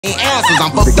Answers.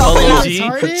 I'm fucked up. Polo G.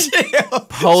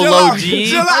 Polo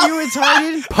G. Are you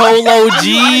retarded? Polo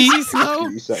G.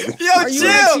 Yo,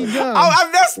 chill. I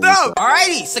messed up.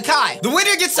 Alrighty, Sakai. The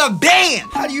winner gets a band.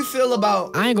 How do you feel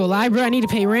about? I ain't gonna lie, bro. I need to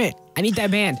pay rent. I need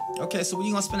that band. Okay, so what are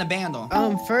you gonna spend a band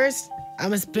on? First, I'm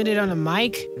gonna spin it on a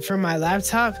mic for my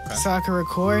laptop so I can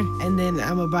record, and then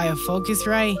I'm gonna buy a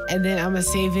Focusrite, and then I'm gonna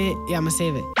save it. Yeah, I'm gonna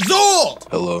save it. Zool!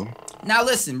 Hello. Now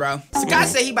listen, bro. Sakai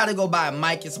said he about to go buy a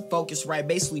mic and some Focusrite,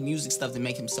 basically music stuff to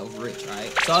make himself rich,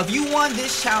 right? So if you won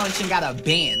this challenge and got a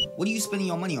band, what are you spending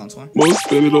your money on, Twin? I'm gonna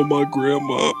spend it on my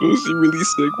grandma. She really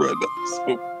sick right now,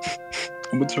 so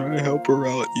I'm gonna try and help her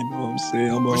out. You know what I'm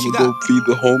saying? I'm gonna go feed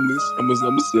the homeless. I'm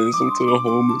gonna send some to the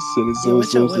homeless. Send it to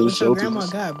the What your grandma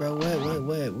got, bro?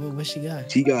 What she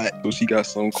got? She got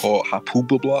something called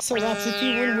Hapuba Block. So Rops, if you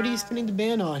win, what are you spending the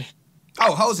band on?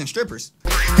 Oh, hoes and strippers.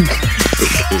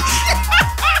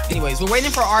 Anyways, we're waiting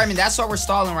for Armin. That's why we're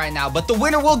stalling right now. But the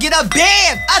winner will get a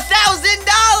band,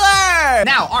 $1,000.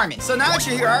 Now, Armin. So now that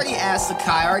you're here, I already asked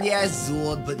Sakai, I already asked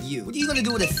Zul, but you. What are you gonna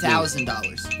do with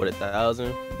 $1,000? With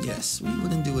 1,000? Yes. What are you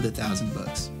gonna do with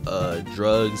 $1,000?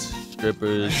 Drugs,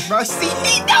 strippers. Bro, see,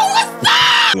 he know what's up.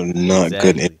 Not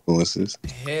good influences.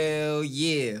 Hell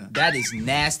yeah. That is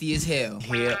nasty as hell.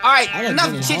 Yeah. All right,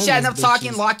 enough chit chat, enough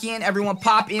talking. Lock in. Everyone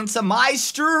pop into my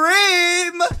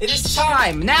stream. It is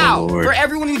time now for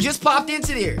everyone who just popped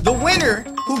into there. The winner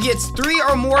who gets 3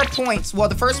 or more points. Well,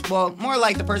 more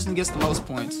like the person who gets the most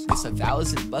points gets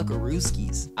 1,000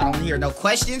 buckarooskies. I don't hear no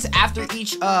questions. After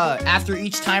each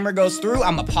timer goes through,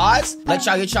 I'ma pause. Let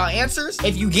y'all get y'all answers.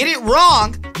 If you get it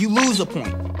wrong, you lose a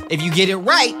point. If you get it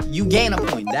right, you gain a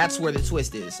point. That's where the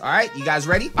twist is. All right, you guys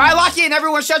ready? All right, lock in.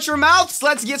 Everyone shut your mouths.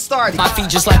 Let's get started. My feet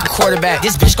just like a quarterback.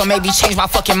 This bitch gon' make me change my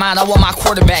fucking mind. I want my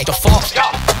quarterback. Default.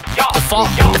 Default.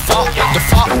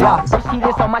 Yeah, she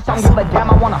did so much, I don't give a damn.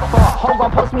 I wanna fall. Ho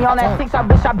gon' post me on that 6. I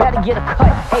wish I better get a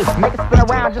cut. Hey, make it spin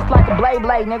around just like a blade,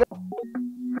 nigga.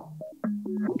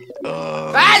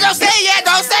 Don't say it yet.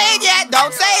 Don't say it yet.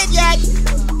 Don't say it yet.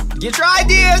 Get your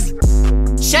ideas.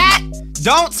 Chat.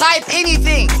 Don't type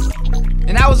anything.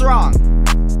 And that was wrong.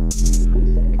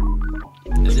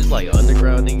 Is this like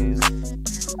underground niggas?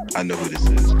 I know who this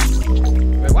is.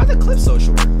 Wait, why the clip so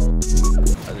short?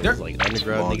 There's like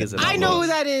underground niggas. I know who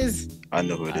that is. I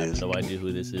know who it is. I have no idea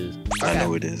who this is. I know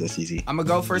who it is. That's easy. I'm gonna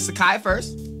go for Sakai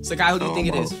first. Sakai, who do you think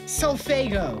it is?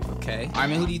 Sofago. Okay.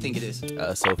 Armin, who do you think it is?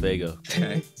 Sofago.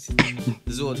 Okay.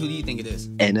 Zul, who do you think it is?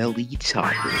 NLE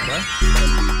Chopper. What?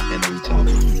 NLE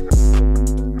Chopper.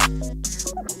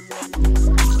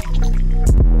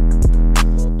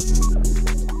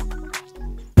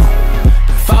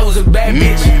 A bad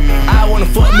bitch, I wanna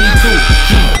fuck me too.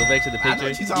 Go back to the picture.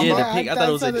 Yeah, the pic. I thought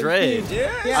it was a dread.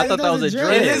 Yeah, I thought that was a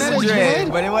dread. It is a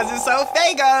dread, but it wasn't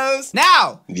Sofagos.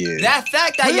 Now, that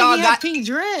fact that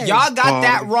y'all got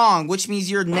that wrong, which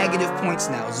means you're negative points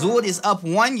now. Zul is up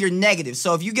 1, you're negative.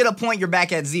 So if you get a point, you're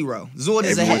back at 0. Zul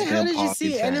is ahead. How did you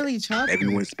see NLE Chopper?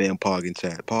 Everyone spam Pog in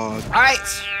chat. Pog. All right,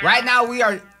 right now we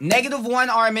are -1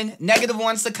 Armin,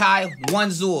 -1 Sakai, 1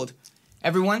 Zul.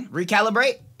 Everyone,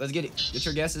 recalibrate. Let's get it. Get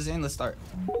your guesses in. Let's start.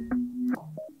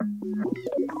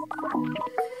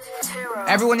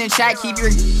 Everyone in chat, keep your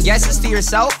guesses to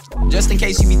yourself, just in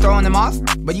case you be throwing them off.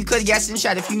 But you could guess in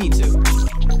chat if you need to.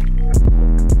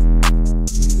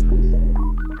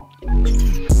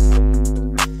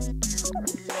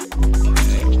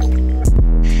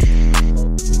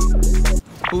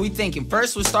 Who we thinking?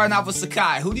 First, we're starting off with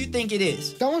Sakai. Who do you think it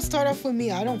is? Don't start off with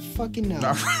me. I don't fucking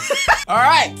know. All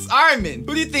right, Armin.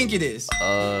 Who do you think it is?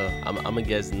 I'm gonna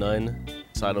guess none,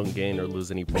 so I don't gain or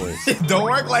lose any points. Don't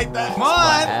work like that. Come on.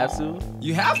 I have to.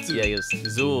 You have to. Yeah, yes.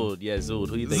 Zul. Yeah, Zul.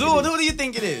 Who do you think? Zul, who do you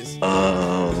think it is?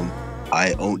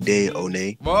 I One.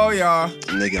 Whoa, y'all.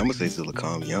 Nigga, I'm gonna say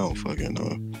Zillakami. I don't fucking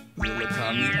know.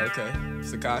 Zillakami, okay.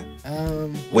 Sakai.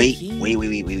 Wait.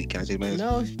 Can I say my answer?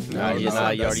 No. You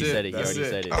already said it. You already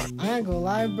said it. I ain't gonna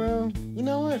lie, bro. You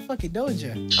know what? Fuck it,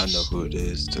 Doja. I know who it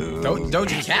is too.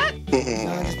 Doja Cat?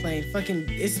 No, I'm just playing. Fucking,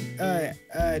 it's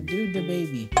Dude the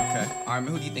Baby. Okay.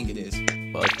 Armin, who do you think it is?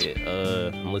 Fuck it.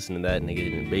 I'm listening to that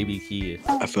nigga. Baby Kid.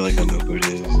 I feel like I know who it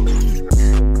is.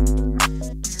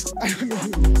 I don't know who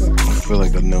the fuck. I feel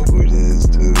like I know who it is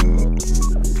too.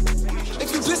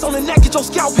 If you diss on the neck, get your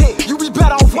scalp hit. You be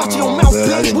better off watching your mouth,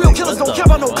 bitch. Real killers don't care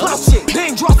about no clout shit.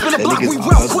 Name drop in the block, we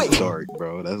real quick. Dark,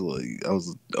 bro. That's like,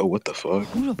 oh, what the fuck?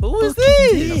 Who is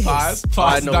this? Pause.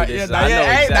 I know who this is. I know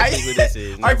exactly who this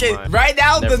is. Okay, right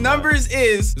now the numbers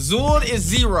is Zul is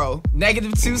 0,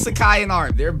 -2 Sakai and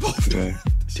Arm. They're both. Okay.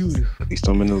 Dude, at least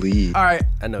I'm in the lead. All right.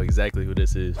 I know exactly who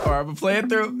this is. All right, we're playing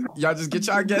through. Y'all just get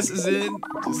y'all guesses in.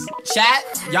 Just chat.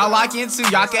 Y'all lock in too.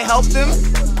 Y'all can help them,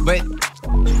 but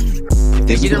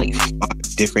There's like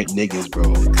 5 different niggas, bro.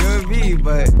 Could be,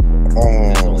 but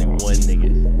There's only one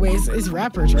nigga. Wait, it's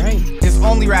rappers, right? it's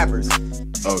only rappers.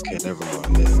 Okay, never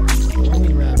mind then.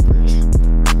 Only rappers.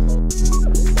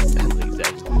 That's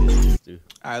exactly what it is, dude.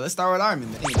 All right, let's start with Armin.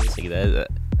 Nigga,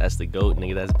 that's the GOAT,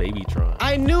 nigga. That's Babytron.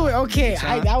 I knew it. Okay,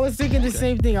 Babytron? I was thinking the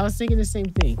same thing. I was thinking the same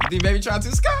thing. You think Baby try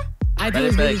to Sky? I think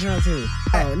it's Better Babytron too.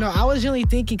 Oh no, I was really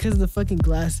thinking because of the fucking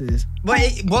glasses. But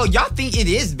well, y'all think it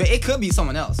is, but it could be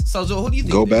someone else. So Joel, who do you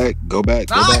think? Go it is? back.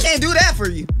 No, I can't do that for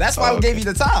you. That's why we okay. gave you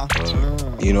the time.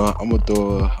 You know, I'm gonna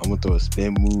throw a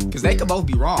spin move. Because they could both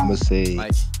be wrong. I'm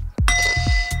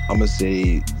gonna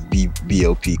say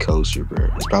BLP Kosher, bro.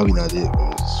 It's probably not it,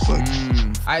 but it's fuck.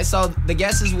 All right, so the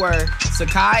guesses were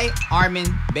Sakai, Armin,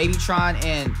 Babytron,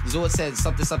 and Zul said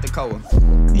something Koa.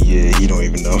 Yeah, he don't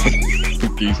even know.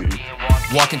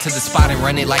 Walk into the spot and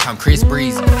run it like I'm Chris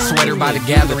Breezy. Sweater by the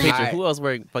gathering. Picture, who else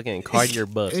wearing fucking Cartier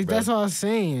buffs, bro? That's what I was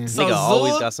saying. So Nigga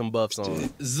always Zul- got some buffs on.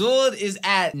 Zul is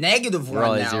at -1 We're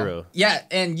all now. at 0. Yeah,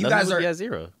 and you None guys of us are be at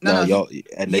 0. No, he- y'all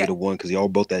at -1 because y'all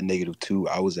both at -2.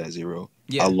 I was at 0.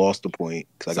 Yeah. I lost the point.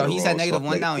 So he's at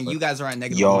 -1 now, and you guys are at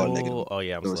 -1. Y'all Oh, negative. oh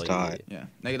yeah, I'm It was slow. tied. Yeah,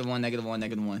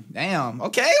 -1. Damn.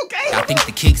 Okay. I think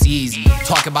the kick's easy.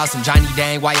 Talk about some Johnny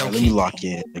Dang, why yo Let me lock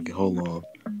in. Nigga, hold on.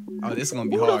 Oh, this is gonna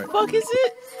be Who hard. the fuck is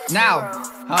it? Now,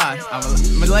 I'm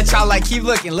gonna let y'all like keep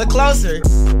looking. Look closer.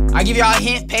 I'll give y'all a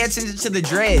hint. Pay attention to the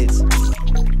dreads.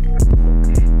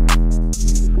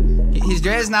 His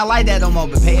dreads not like that no more,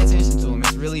 but pay attention to him.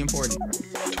 It's really important.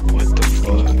 What the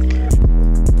fuck?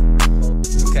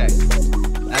 Okay.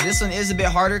 Now this one is a bit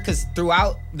harder because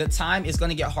throughout the time it's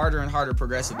gonna get harder and harder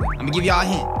progressively. I'm gonna give y'all a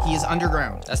hint. He is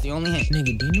underground. That's the only hint.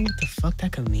 Nigga, do you know what the fuck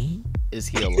that could mean? Is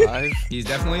he alive? He's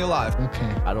definitely alive.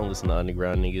 Okay. I don't listen to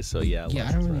underground niggas, so yeah. Yeah,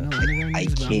 I don't really know underground I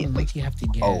niggas, but I'm can't, gonna like- let you have to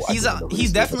guess. Oh, I He's don't know who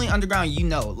he's this definitely underground. You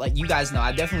know, like you guys know.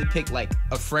 I definitely picked like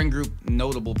a friend group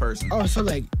notable person. Oh, so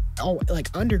like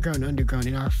underground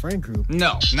in our friend group.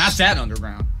 No, not that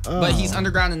underground. But he's Oh.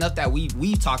 underground enough that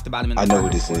we've talked about him in the I know who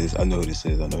past this before. is. I know who this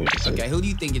is. Okay, who do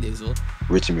you think it is, Will?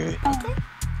 Rich and Mary. Okay.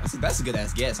 That's a good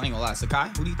ass guess. I ain't gonna lie. Sakai,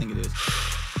 who do you think it is?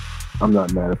 I'm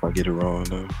not mad if I get it wrong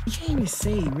though. You can't even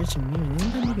say Rich and Mirren.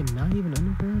 Isn't that nigga not even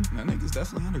underground? That nigga's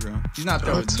definitely underground. He's not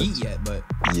throwing heat yet, but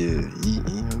Yeah, he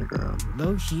underground.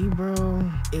 Low key,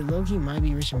 bro. It low key might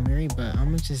be Rich and Mary, but I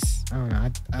don't know.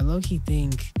 I low key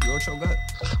think you wrote your gut.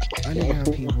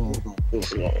 underground people.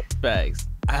 Facts.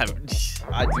 I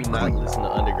do not listen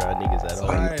to underground niggas at all.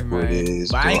 Alright, What man. it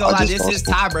is, But I ain't bro. gonna lie, just this is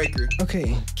lost tiebreaker.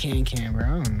 Okay, can, bro. I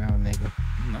don't know, nigga.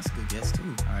 That's a good guess too.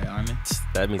 Alright, Armin.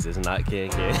 That means it's not Can.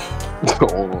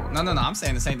 Oh, No, I'm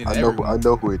saying the same thing to I know everyone.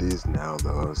 who it is now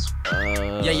though.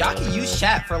 Yeah, y'all can use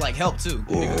chat for like help too.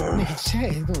 Yeah. Nigga,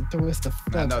 chat is gonna throw us the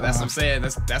fuck I know, that's what I'm off. saying.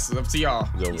 That's up to y'all.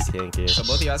 Go with Can. So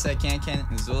both of y'all said Can,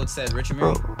 and Zul said Rich and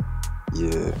Mary. Bro.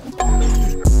 Yeah.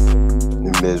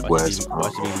 The Midwest. bro.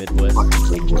 Watch me Midwest.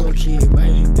 Low key,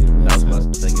 might be That was Midwest.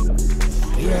 my second one.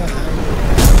 Yeah,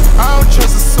 I don't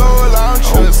trust a soul, I don't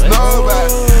trust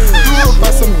nobody. Do it by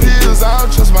some pills, I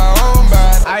don't trust my own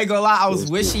body. I ain't gonna lie, I was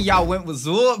wishing y'all went with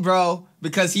Zul, bro,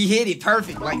 because he hit it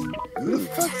perfect. Like, who the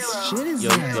fuck shit is Yo,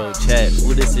 that? chat,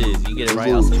 who this is? You get it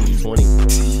right, I'll send you 20.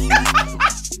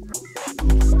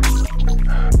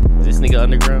 Is this nigga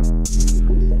underground?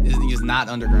 this nigga's not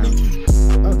underground.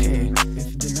 Okay,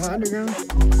 if they're not underground,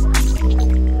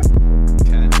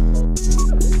 Okay.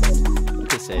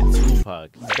 Nigga said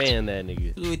Tupac. Ban that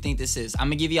nigga. Who do we think this is? I'm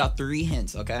gonna give y'all 3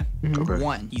 hints, okay? Okay.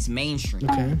 1, he's mainstream.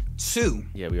 okay. 2,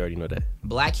 Yeah, we already know that.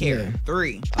 black hair. Yeah.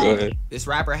 3, Go ahead. this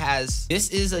rapper this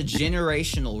is a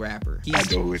generational rapper. I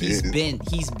know who it is.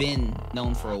 He's been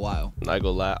known for a while. Not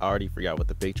gonna lie, I already forgot what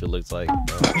the picture looks like.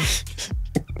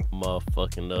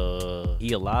 Motherfucking,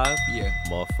 he alive? Yeah.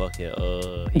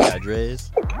 Motherfucking, he got dreads?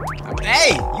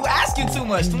 Hey, you asking too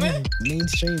much, man.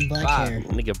 Mainstream black Wow. hair.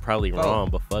 Nigga probably wrong,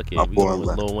 but fuck it. I'm We born going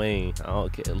with black. Lil Wayne. I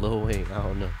don't care. Lil Wayne, I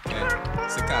don't know. Okay.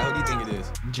 Sakai, who do you think it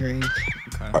is? Drake.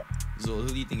 Okay. Zul, who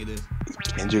do you think it is?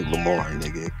 Kendrick Lamar,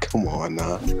 nigga. Come on,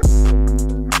 nah.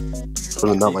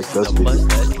 Spilling not like Now this bust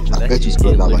video. that. I bet you shit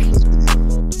spilling not look- like this video.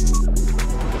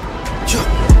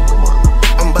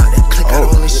 I'm about to click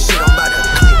out on this shit, I'm about to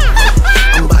click.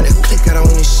 I'm about to click out on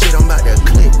this shit, I'm about to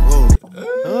click. Whoa.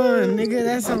 Oh, nigga,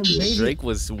 that's on baby. Drake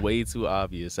was way too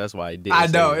obvious. That's why I didn't. I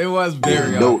know, say it was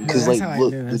very No, obvious. because that's like, how I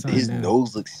look, knew, that's how I his knew.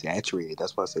 nose looks saturated.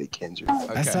 That's why I say Kendrick.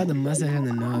 I saw the mustache and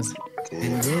the nose.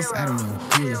 And this, I don't know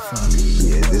who the fuck.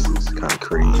 Yeah, this is kind of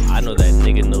crazy. I know that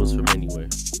nigga knows from anywhere.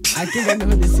 I think I know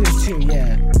who this is too,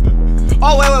 yeah.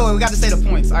 Oh, wait, we got to say the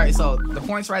points. All right, so the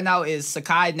points right now is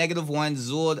Sakai -1,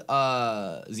 Zul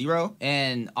 0,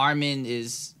 and Armin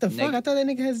is The fuck? I thought that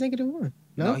nigga has -1.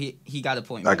 no, No? he got a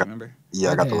point, I got- remember?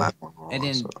 Yeah, I got the Okay. last one wrong. And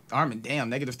then Armin,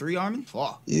 damn, -3 Armin?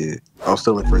 Fuck. Yeah. I'm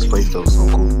still in first place though, so I'm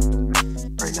cool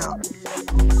right now.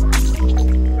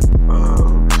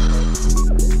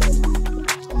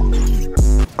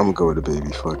 I'm gonna go with the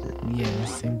baby, fuck it. Yeah,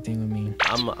 same thing with me.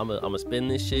 I'm gonna spin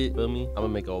this shit, feel me? I'm gonna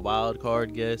make a wild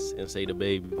card guess and say the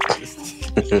baby.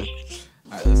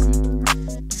 Alright, listen.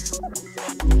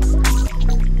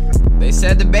 They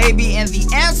said the baby, and the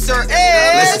answer is.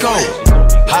 Let's go.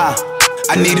 Ha.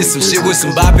 I needed some shit with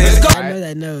some bop in it. I know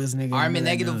that nose, nigga. Armin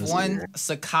 -1,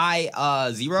 Sakai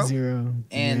 0, 0,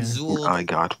 and Zool I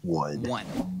got 1. 1.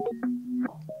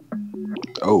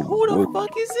 Oh. Who the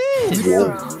fuck is this?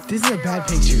 This is a bad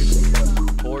picture.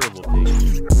 Horrible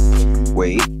picture.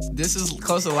 Wait. This is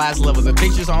close to the last level. The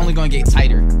pictures are only gonna get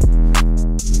tighter.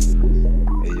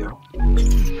 Hey yo.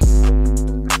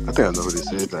 I think I know who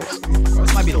this is actually. Oh,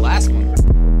 this might be the last one.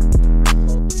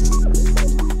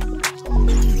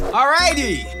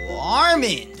 Alrighty,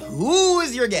 Armin, who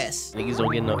is your guess? Niggas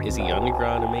don't get no. Is he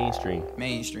underground or mainstream?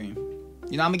 Mainstream.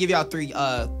 You know, I'm gonna give y'all three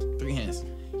hints.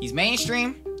 He's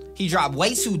mainstream. He dropped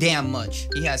way too damn much.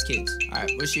 He has kids. All right,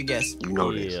 what's your guess? You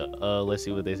know this. Yeah. Let's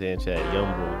see what they say in chat.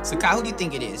 Young boy. Sakai, who do you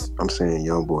think it is? I'm saying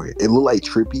young boy. It looked like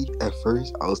Trippy at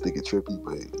first. I was thinking Trippy,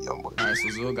 but young boy. All right, so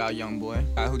Zul got young boy.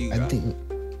 Who do you got? I think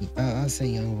I'll say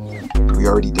young boy. We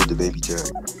already did the baby tag.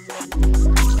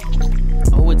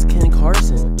 Oh, it's Ken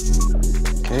Carson.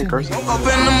 Ken Carson. Woke up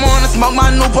in the morning, smoke my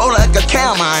new pole like a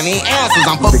cow. I need answers.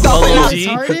 I'm fucked up. Polo G.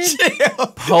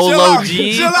 Polo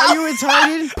G. Are you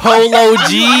retarded? Polo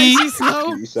G. Is he slow?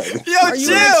 Yo, Are you actually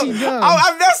chill. dumb?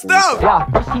 I messed up.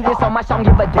 Yeah, you see this on my song,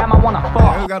 give a damn, I wanna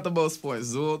fuck. Who got the most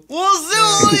points? Zul. Well,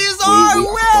 Zul is our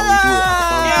winner.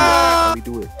 How we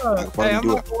do it? Hey, I'm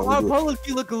not gonna lie, Polo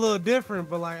G look a little different,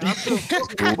 but like I feel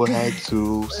Zul had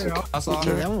 2.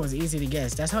 That one was easy to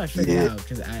guess. That's how I figured it out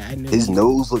because I knew. His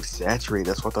nose looked saturated.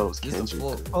 That's why I thought it was This is Kendrick.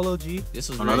 full. Polo G. This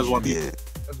was Yeah.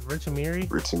 That's Rich and Mary.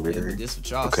 Rich and Mary. This was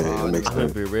y'all. Okay, that makes I'm gonna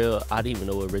sense. be real. I didn't even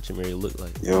know what Rich and Mary looked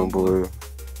like. Young boy.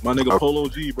 My nigga Polo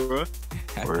G, bro.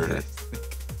 Word.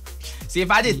 See, if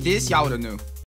I did this, y'all would have knew.